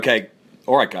Okay,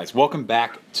 all right, guys. Welcome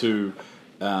back to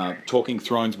Talking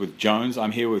Thrones with Jones.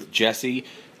 I'm here with Jesse,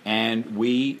 and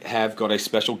we have got a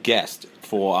special guest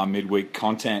for our midweek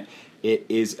content. It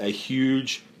is a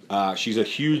huge, she's a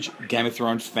huge Game of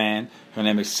Thrones fan. Her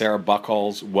name is Sarah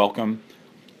Buchholz. Welcome.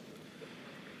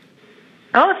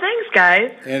 Oh, thanks,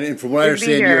 guys. And from what I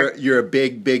understand, you're a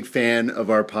big fan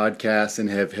of our podcast and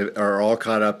are all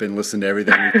caught up and listened to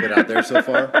everything we've put out there so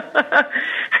far.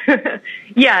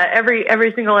 Yeah,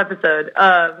 every single episode.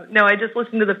 No, I just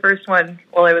listened to the first one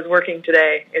while I was working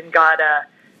today and got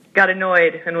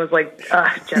annoyed and was like,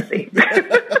 Jesse.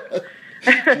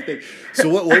 So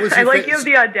what was your you have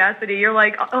the audacity. You're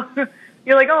like,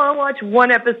 I'll watch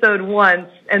one episode once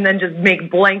and then just make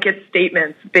blanket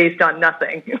statements based on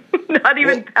nothing, not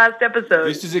even past episodes.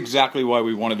 This is exactly why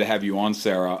we wanted to have you on,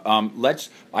 Sarah.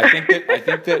 I think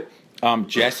that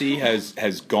Jesse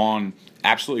has gone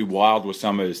absolutely wild with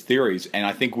some of his theories, and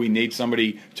I think we need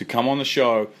somebody to come on the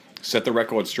show, set the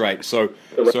record straight. So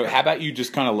how about you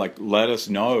just kind of like let us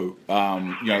know,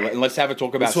 and let's have a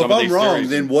talk about some of these theories. So if I'm wrong,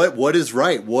 then what is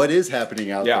right? What is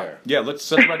happening out there? Yeah, let's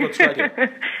set the record straight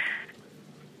here.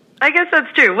 I guess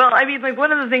that's true. Well, I mean, like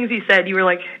one of the things you said, you were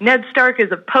like, Ned Stark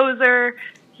is a poser.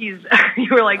 You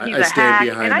were like, he's a hack,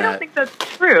 and I don't think that's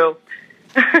true.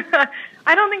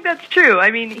 I don't think that's true.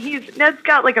 I mean, Ned's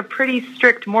got like a pretty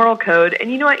strict moral code,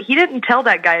 and you know what? He didn't tell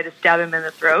that guy to stab him in the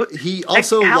throat. He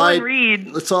also lied. Reed.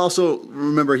 Let's also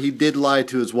remember he did lie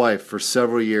to his wife for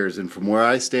several years, and from where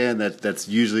I stand, that's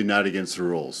usually not against the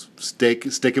rules.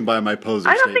 Sticking by my poser.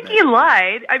 I don't think he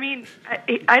lied. I mean,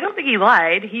 I don't think he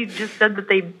lied. He just said that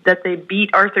they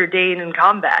beat Arthur Dayne in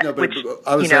combat. No, but which,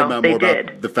 I was talking about more did.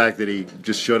 about the fact that he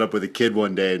just showed up with a kid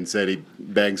one day and said he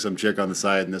banged some chick on the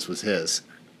side, and this was his.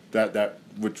 That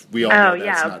which we all know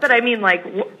that's not but true. I mean, like,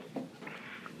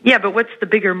 but what's the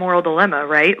bigger moral dilemma,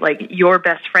 right? Like, your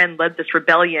best friend led this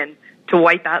rebellion to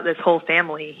wipe out this whole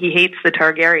family. He hates the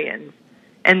Targaryens,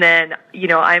 and then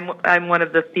I'm one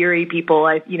of the theory people.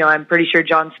 I'm pretty sure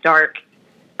Jon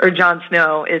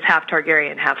Snow is half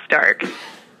Targaryen, half Stark.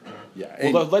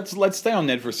 Yeah. Well, let's stay on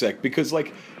Ned for a sec, because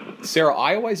like Sarah,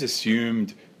 I always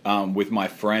assumed. With my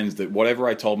friends, that whatever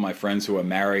I told my friends who are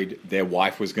married, their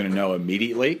wife was going to know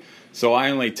immediately. So I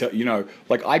only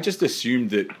I just assumed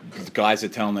that guys are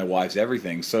telling their wives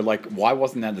everything. So like, why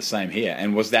wasn't that the same here?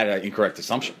 And was that an incorrect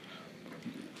assumption?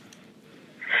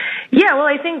 Yeah, well,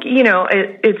 I think,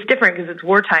 it's different because it's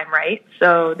wartime, right?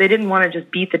 So they didn't want to just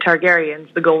beat the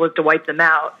Targaryens. The goal was to wipe them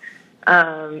out.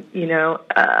 Robert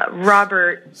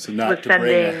was sending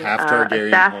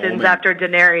assassins after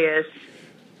Daenerys.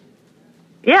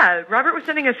 Yeah, Robert was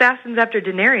sending assassins after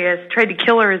Daenerys, tried to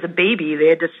kill her as a baby. They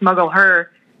had to smuggle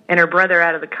her and her brother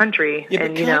out of the country. Yeah,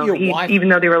 and, even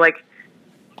though they were like...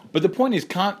 But the point is,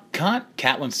 can't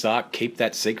Catelyn Stark keep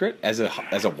that secret as a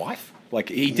wife? Like,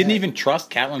 he didn't even trust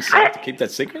Catelyn Stark to keep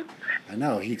that secret? I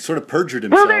know, he sort of perjured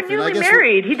himself. Well, they're newly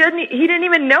married. He didn't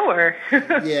even know her.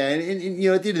 Yeah, and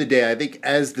at the end of the day, I think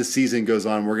as the season goes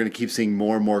on, we're going to keep seeing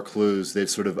more and more clues that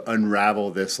sort of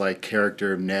unravel this like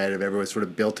character of Ned, of everyone sort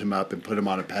of built him up and put him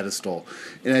on a pedestal.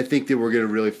 And I think that we're going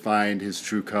to really find his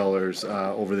true colors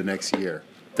over the next year.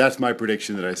 That's my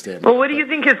prediction that I stand. Well, what do you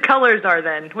think his colors are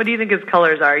then? What do you think his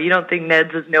colors are? You don't think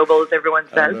Ned's as noble as everyone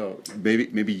says? I don't know.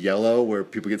 Maybe yellow, where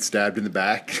people get stabbed in the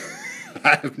back.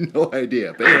 I have no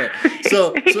idea. But anyway,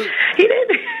 so he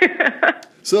did.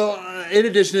 So in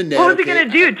addition to Ned, what was he going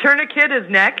to do? Turn a kid his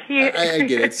neck? I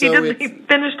get it. So he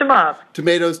finished him off.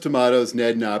 Tomatoes,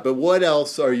 Ned not. But what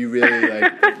else are you really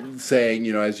like saying?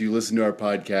 As you listen to our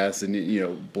podcast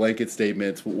and blanket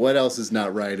statements. What else is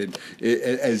not right? And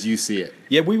as you see it.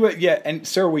 Yeah, and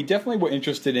Sarah, we definitely were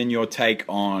interested in your take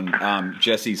on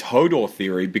Jesse's Hodor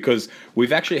theory, because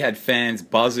we've actually had fans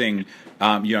buzzing.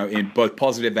 In both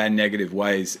positive and negative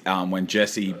ways, when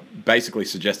Jesse basically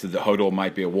suggested that Hodor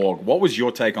might be a warg. What was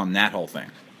your take on that whole thing?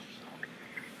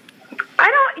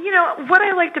 What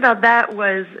I liked about that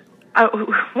was,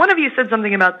 one of you said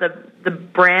something about the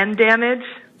Bran damage,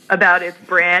 about it's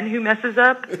Bran who messes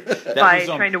up by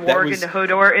trying to warg into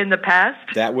Hodor in the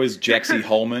past. That was Jexie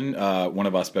Holman, one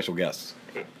of our special guests.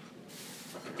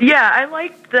 Yeah, I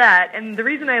liked that, and the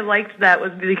reason I liked that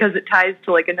was because it ties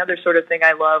to like another sort of thing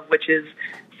I love, which is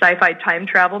sci-fi time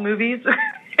travel movies,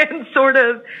 and sort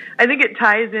of, I think it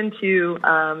ties into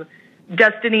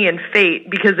destiny and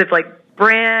fate, because if like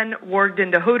Bran warged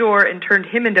into Hodor and turned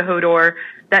him into Hodor,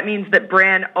 that means that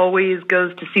Bran always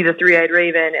goes to see the Three-Eyed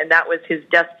Raven, and that was his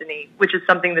destiny, which is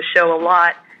something the show a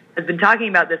lot has been talking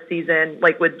about this season,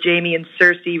 like with Jaime and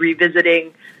Cersei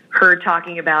revisiting her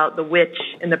talking about the witch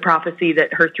and the prophecy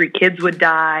that her 3 kids would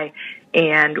die,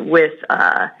 and with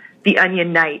the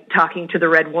Onion Knight talking to the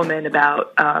Red Woman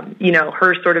about,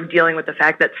 her sort of dealing with the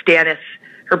fact that Stannis,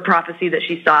 her prophecy that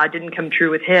she saw didn't come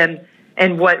true with him,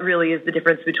 and what really is the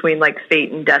difference between like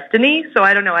fate and destiny. So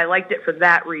I don't know. I liked it for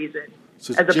that reason,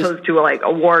 as opposed to like a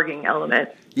warging element.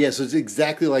 Yeah, so it's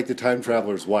exactly like The Time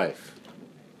Traveler's Wife.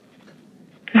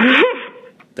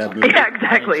 That movie. Yeah,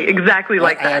 exactly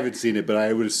like that. I haven't seen it, but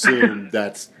I would assume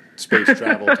that's space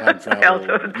travel, time travel. I also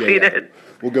haven't seen it.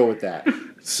 We'll go with that.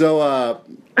 So,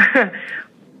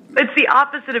 it's the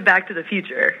opposite of Back to the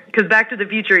Future, because Back to the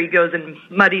Future, he goes and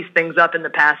muddies things up in the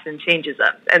past and changes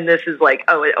them, and this is like,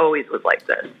 oh, it always was like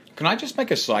this. Can I just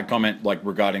make a side comment, like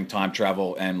regarding time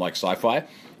travel and like sci-fi?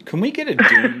 Can we get a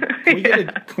Dune?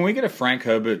 Can we get a Frank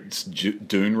Herbert's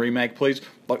Dune remake, please?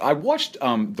 Like, I watched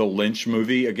the Lynch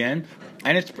movie again,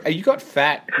 and you got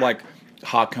fat like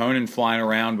Harkonnen flying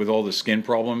around with all the skin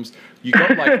problems. You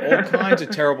got like all kinds of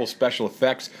terrible special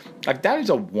effects. Like, that is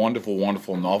a wonderful,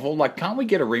 wonderful novel. Like, can't we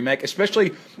get a remake?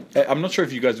 Especially, I'm not sure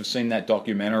if you guys have seen that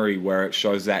documentary where it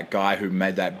shows that guy who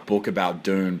made that book about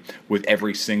Dune with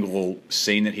every single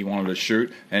scene that he wanted to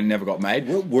shoot and it never got made.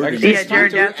 What word is it?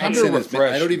 Jared Jackson.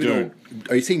 I don't even know.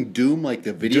 Are you saying Doom like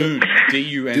the video? Dune.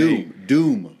 D-U-N-E.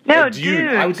 Doom. No, Dune.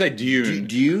 I would say Dune.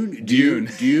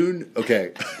 Dune.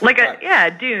 Okay.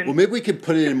 Dune. Well, maybe we could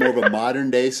put it in more of a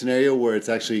modern day scenario where it's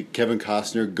actually Kevin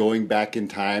Costner going back in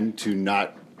time to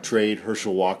not trade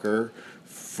Herschel Walker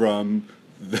from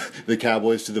the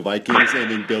Cowboys to the Vikings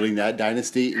and then building that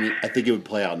dynasty. And I think it would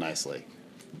play out nicely.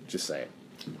 Just saying.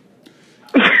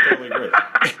 I totally agree.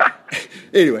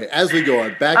 Anyway, as we go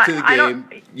on, back to the game.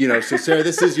 So Sarah,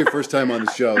 this is your first time on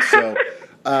the show, so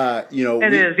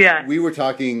we were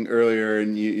talking earlier,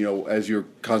 and as you're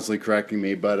constantly correcting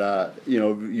me, but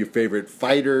your favorite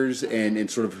fighters and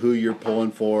sort of who you're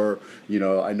pulling for.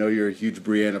 I know you're a huge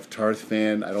Brienne of Tarth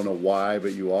fan. I don't know why,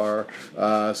 but you are.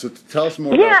 So tell us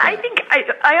more. Yeah, about that.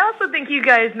 I also think you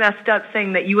guys messed up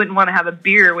saying that you wouldn't want to have a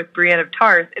beer with Brienne of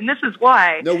Tarth, and this is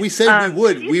why. No, we said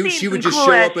we would. She would just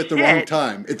show up at the wrong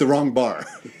time, at the wrong bar.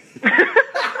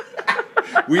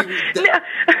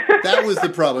 That was the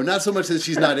problem. Not so much that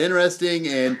she's not interesting,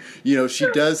 and she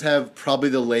does have probably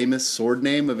the lamest sword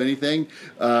name of anything,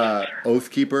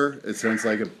 Oathkeeper. It sounds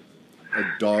like a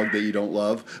dog that you don't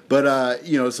love, but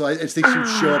so I just think she would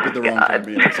show up at the wrong time.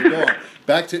 So go on.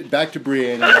 Back to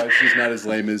Brienne. And why she's not as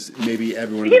lame as maybe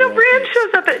everyone. Brienne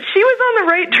shows up. She was on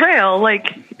the right trail.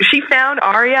 Like, she found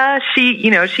Arya. She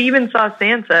even saw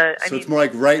Sansa. So it's more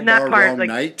like right bar, wrong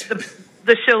night.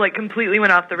 The show like completely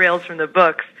went off the rails from the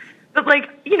books. But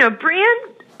like, Brienne,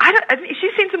 I think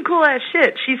she's seen some cool ass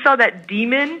shit. She saw that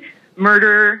demon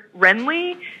murder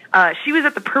Renly. She was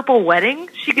at the Purple Wedding.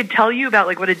 She could tell you about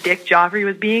like what a dick Joffrey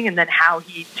was being and then how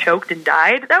he choked and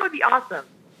died. That would be awesome.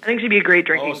 I think she'd be a great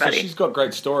drinking buddy. She's got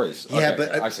great stories. Yeah, okay,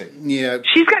 but I see. Yeah,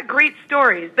 she's got great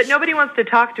stories, but nobody wants to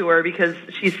talk to her because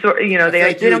she's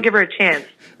they don't give her a chance.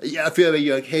 Yeah, I feel like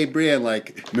you're like, hey, Brienne,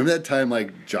 like, remember that time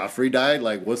like Joffrey died?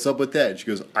 Like, what's up with that? And she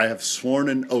goes, I have sworn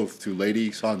an oath to Lady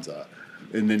Sansa,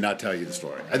 and then not tell you the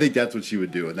story. I think that's what she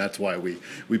would do, and that's why we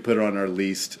put her on our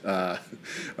least our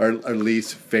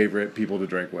least favorite people to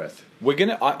drink with. We're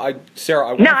gonna, Sarah,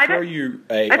 I want to throw you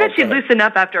a. I bet she'd loosen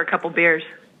up after a couple beers.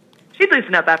 She'd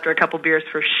loosen up after a couple beers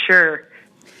for sure.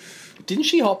 Didn't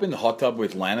she hop in the hot tub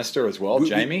with Lannister as well,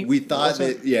 Jamie? We thought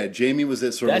that, Jamie was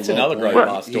at sort That's of another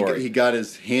great story. He got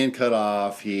his hand cut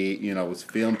off. He, was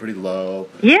feeling pretty low.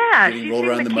 Yeah, she's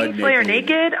seen the Kingslayer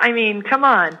naked. I mean, come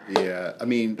on. Yeah, I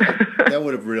mean, that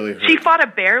would have really hurt. She fought a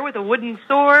bear with a wooden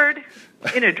sword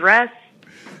in a dress.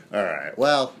 All right,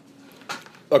 well.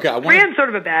 Okay, Brienne's sort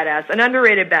of a badass, an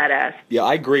underrated badass. Yeah,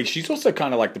 I agree. She's also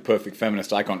kind of like the perfect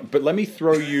feminist icon. But let me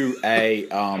throw you a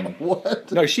what?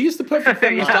 No, she is the perfect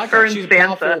feminist icon. She's a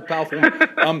powerful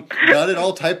woman. Not at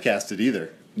all typecasted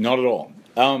either. Not at all.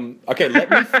 Okay, let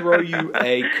me throw you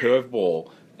a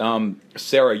curveball.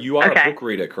 Sarah, you are a book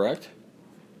reader, correct?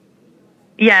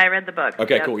 Yeah, I read the book.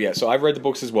 Okay, cool. Yeah, so I've read the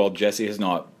books as well. Jesse has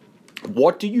not.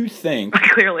 What do you think?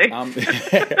 Clearly.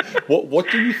 What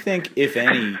do you think, if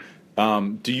any?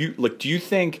 Do you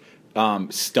think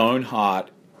Stoneheart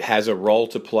has a role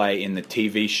to play in the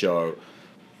TV show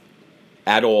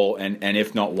at all? And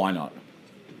if not, why not?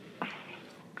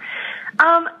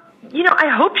 I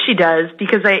hope she does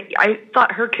because I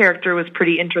thought her character was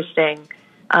pretty interesting.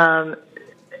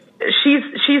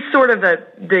 She's sort of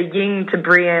the yin to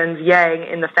Brienne's yang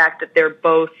in the fact that they're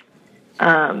both.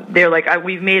 They're like,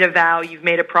 we've made a vow, you've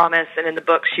made a promise, and in the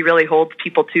book she really holds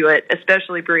people to it,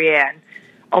 especially Brienne.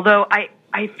 Although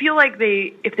I feel like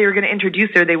if they were going to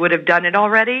introduce her, they would have done it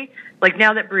already. Like,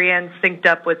 now that Brienne's synced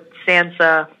up with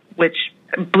Sansa, which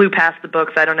blew past the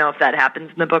books, I don't know if that happens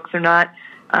in the books or not.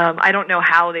 I don't know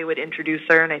how they would introduce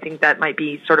her, and I think that might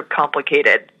be sort of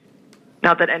complicated.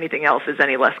 Not that anything else is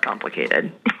any less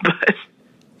complicated, but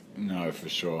no, for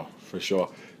sure.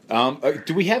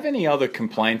 Do we have any other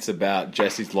complaints about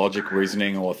Jesse's logic,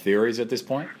 reasoning, or theories at this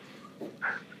point?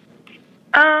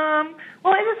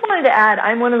 Well, I just wanted to add,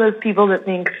 I'm one of those people that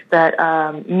thinks that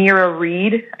Mira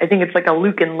Reed, I think it's like a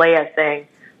Luke and Leia thing.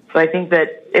 So I think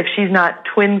that if she's not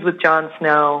twins with Jon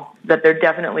Snow, that they're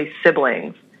definitely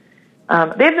siblings. They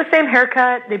have the same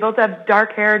haircut. They both have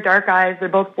dark hair, dark eyes. They're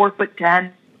both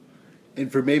 4'10". And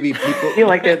for maybe people, I feel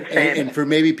like they're the same. And for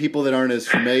maybe people that aren't as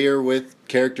familiar with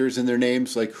characters and their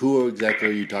names, like who exactly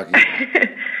are you talking about?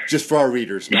 Just for our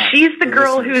readers. She's the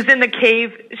girl who's in the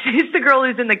cave. She's the girl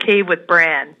who's in the cave with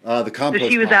Bran. The compost So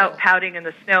she was pile. out pouting in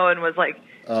the snow and was like,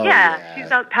 yeah, she's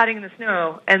out pouting in the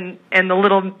snow. And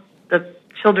the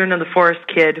Children of the Forest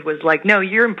kid was like, no,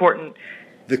 you're important.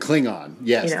 The Klingon,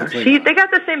 yes, You know, the Klingon. they got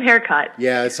the same haircut.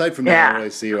 Yeah, aside from that, I don't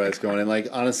really see where it's going. And, like,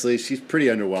 honestly, she's pretty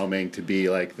underwhelming to be,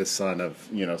 like, the son of,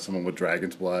 someone with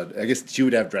dragon's blood. I guess she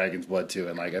would have dragon's blood, too.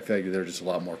 And, like, I feel like they're just a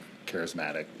lot more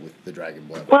charismatic with the dragon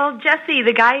blood. Well, Jesse,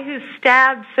 the guy who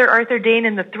stabbed Sir Arthur Dayne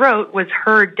in the throat was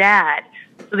her dad.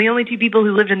 So the only two people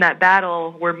who lived in that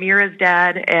battle were Mira's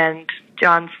dad and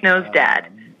Jon Snow's dad.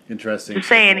 Interesting. Just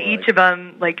saying, each of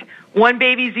them, like, one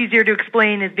baby's easier to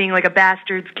explain as being like a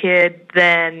bastard's kid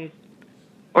than,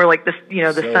 or like the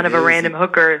son of a random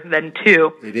hooker than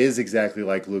two. It is exactly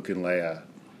like Luke and Leia,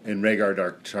 and Rhaegar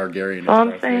Targaryen. That's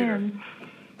all I'm saying.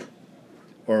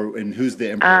 And who's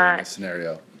the emperor in this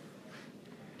scenario?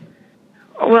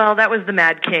 Well, that was the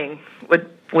Mad King.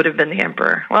 Would have been the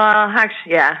emperor. Well,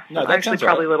 actually, yeah. No, actually,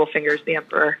 probably Littlefinger's the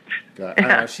emperor. God, I don't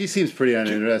know, she seems pretty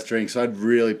uninteresting, so I'd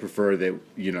really prefer that,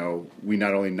 we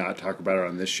not only not talk about her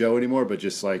on this show anymore, but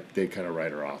just, like, they kind of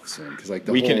write her off soon. Because, like,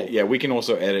 we can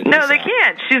also edit No, this they out.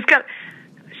 can't.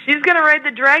 She's going to ride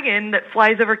the dragon that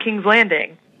flies over King's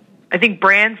Landing. I think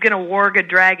Bran's going to warg a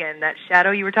dragon. That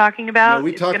shadow you were talking about, No,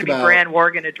 we it's talked going to be about- Bran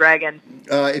warging a dragon.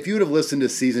 If you would have listened to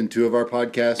season 2 of our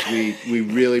podcast, we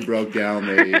really broke down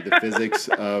the physics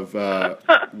of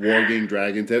warging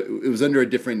dragons. It was under a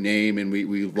different name, and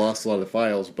we lost a lot of the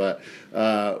files. But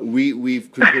we've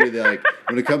concluded that, like,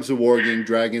 when it comes to warging,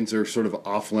 dragons are sort of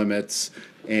off limits.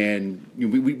 And we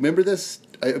remember this.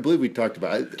 I believe we talked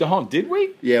about it. Did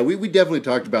we? Yeah, we definitely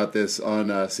talked about this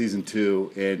on season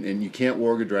 2, and you can't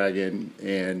warg a dragon,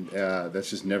 and that's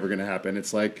just never going to happen.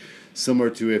 It's like similar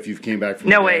to if you've came back from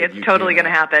No the way, dead, it's you totally cannot-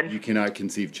 going to happen. You cannot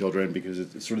conceive children because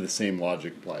it's sort of the same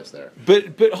logic applies there.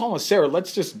 But hold on, Sarah,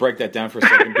 let's just break that down for a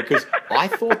second, because I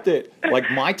thought that,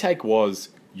 like, my take was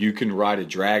you can ride a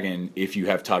dragon if you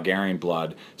have Targaryen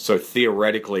blood, so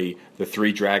theoretically the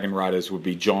 3 dragon riders would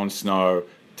be Jon Snow,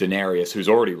 Daenerys, who's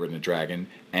already ridden a dragon,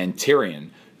 and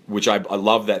Tyrion, which I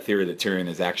love that theory that Tyrion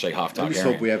is actually half Targaryen. I just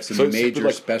hope we have some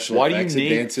major special effects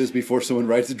advances before someone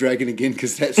rides a dragon again,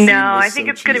 because that scene was I think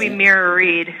so it's going to be cheesy. Mira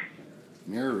Reed.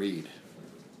 Mira Reed.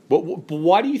 But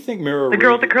why do you think Mira The Reed...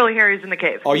 girl with the curly hair who's in the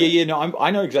cave. Oh, yeah, no,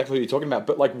 I know exactly what you're talking about,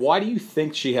 but, like, why do you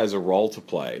think she has a role to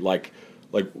play? Like,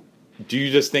 do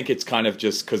you just think it's kind of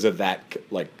just because of that,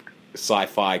 like,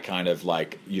 sci-fi kind of,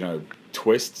 like,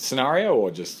 twist scenario,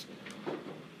 or just...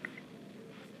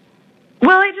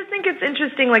 Well, I just think it's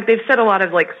interesting. Like, they've set a lot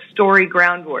of, like, story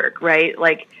groundwork, right?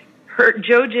 Like,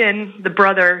 Jojen, the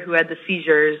brother who had the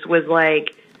seizures, was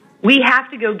like, we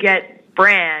have to go get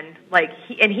Bran. Like,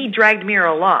 and he dragged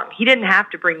Mira along. He didn't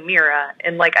have to bring Mira.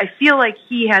 And, like, I feel like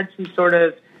he had some sort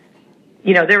of,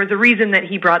 there was a reason that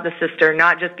he brought the sister,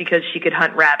 not just because she could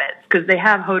hunt rabbits, because they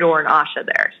have Hodor and Asha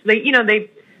there. So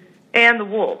and the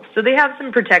wolves. So they have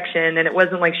some protection, and it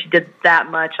wasn't like she did that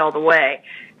much all the way.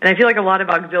 And I feel like a lot of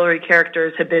auxiliary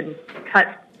characters have been cut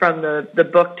from the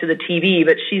book to the TV,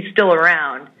 but she's still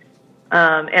around.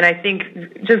 And I think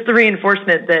just the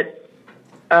reinforcement that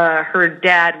her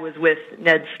dad was with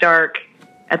Ned Stark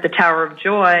at the Tower of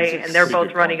Joy, and they're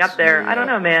both running up there. I don't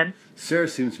know, man. Sarah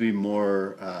seems to be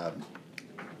more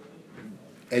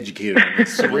educated on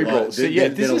this. Cerebral. This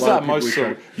is our most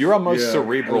you're our most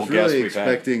cerebral guest we've had. I was really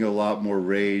expecting a lot more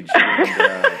rage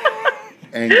and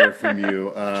anger from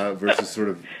you versus sort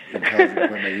of intelligent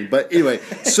point making. But anyway,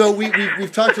 so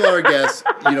we've talked to our guests.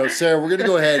 Sarah, we're going to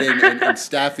go ahead and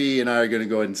Staffy and I are going to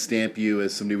go ahead and stamp you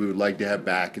as somebody we would like to have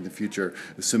back in the future,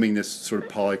 assuming this sort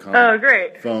of Polycom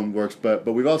great. film works. But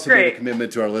we've also made a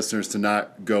commitment to our listeners to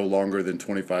not go longer than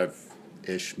 25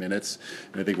 ish minutes,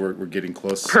 and I think we're getting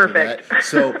close Perfect. to that.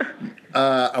 So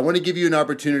I want to give you an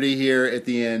opportunity here at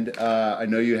the end. I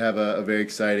know you have a very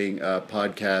exciting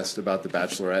podcast about The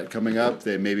Bachelorette coming up.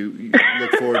 That maybe you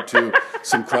look forward to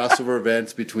some crossover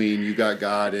events between You Got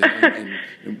God and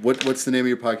what's the name of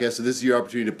your podcast? So this is your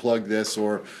opportunity to plug this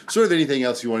or sort of anything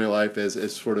else you want in your life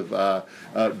as sort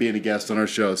of being a guest on our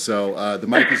show. So the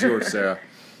mic is yours, Sarah.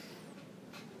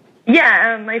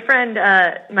 Yeah, my friend,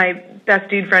 my best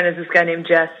dude friend is this guy named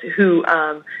Jess who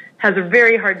has a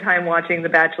very hard time watching The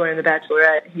Bachelor and The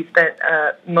Bachelorette. He spent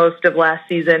most of last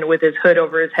season with his hood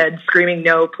over his head screaming,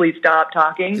 "No, please stop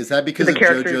talking." Is that because the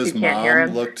of JoJo's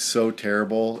mom looked so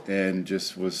terrible and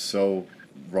just was so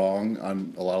wrong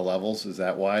on a lot of levels? Is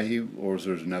that why or is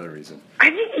there another reason?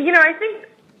 I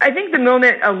think the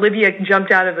moment Olivia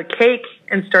jumped out of a cake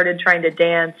and started trying to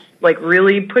dance,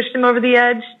 really pushed him over the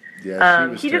edge.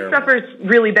 Yeah, he just suffers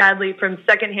really badly from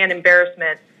secondhand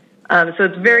embarrassment. So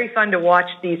it's very fun to watch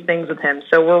these things with him.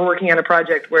 So we're working on a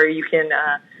project where you can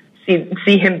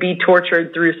see him be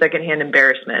tortured through secondhand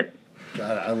embarrassment.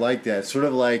 God, I like that. Sort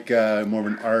of like more of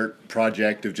an art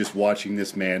project of just watching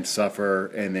this man suffer,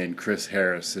 and then Chris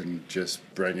Harrison just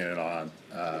bringing it on.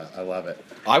 I love it.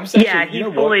 I was actually, yeah,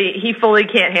 he fully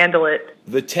can't handle it.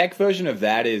 The tech version of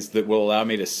that will allow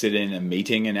me to sit in a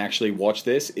meeting and actually watch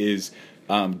this is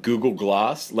Google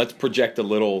Glass. Let's project a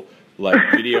little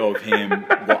video of him.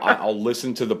 Well, I'll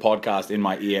listen to the podcast in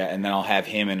my ear, and then I'll have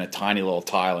him in a tiny little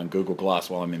tile in Google Glass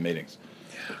while I'm in meetings.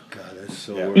 God, that's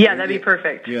so. Yeah, that'd be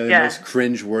perfect. The most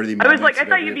cringe-worthy. I was like, I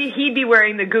thought he'd be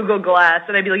wearing the Google Glass,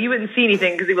 and I'd be like, you wouldn't see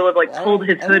anything because he would have pulled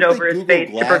his hood over his face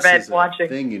to prevent watching.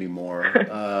 Thing anymore,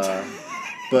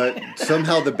 but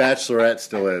somehow The Bachelorette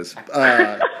still is.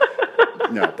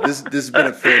 No, this has been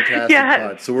a fantastic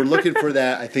pod. So we're looking for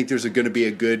that. I think there's going to be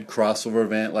a good crossover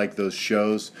event like those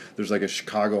shows. There's like a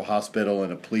Chicago hospital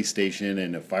and a police station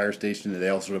and a fire station, and they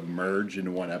all sort of merge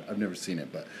into one. I've never seen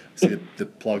it, but I see the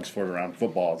plugs for it around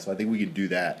football. So I think we could do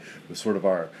that with sort of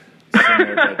our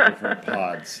similar but different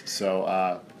pods. So,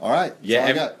 all right.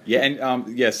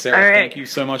 Sarah, thank you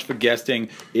so much for guesting.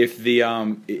 If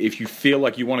you feel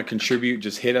like you want to contribute,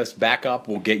 just hit us back up.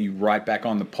 We'll get you right back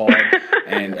on the pod,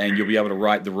 and you'll be able to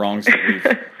right the wrongs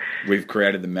that we've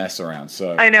created the mess around.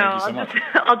 So I know. Thank you so much.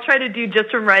 I'll try to do just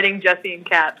from writing Jesse and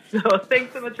Caps. So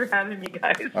thanks so much for having me,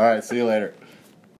 guys. All right. See you later.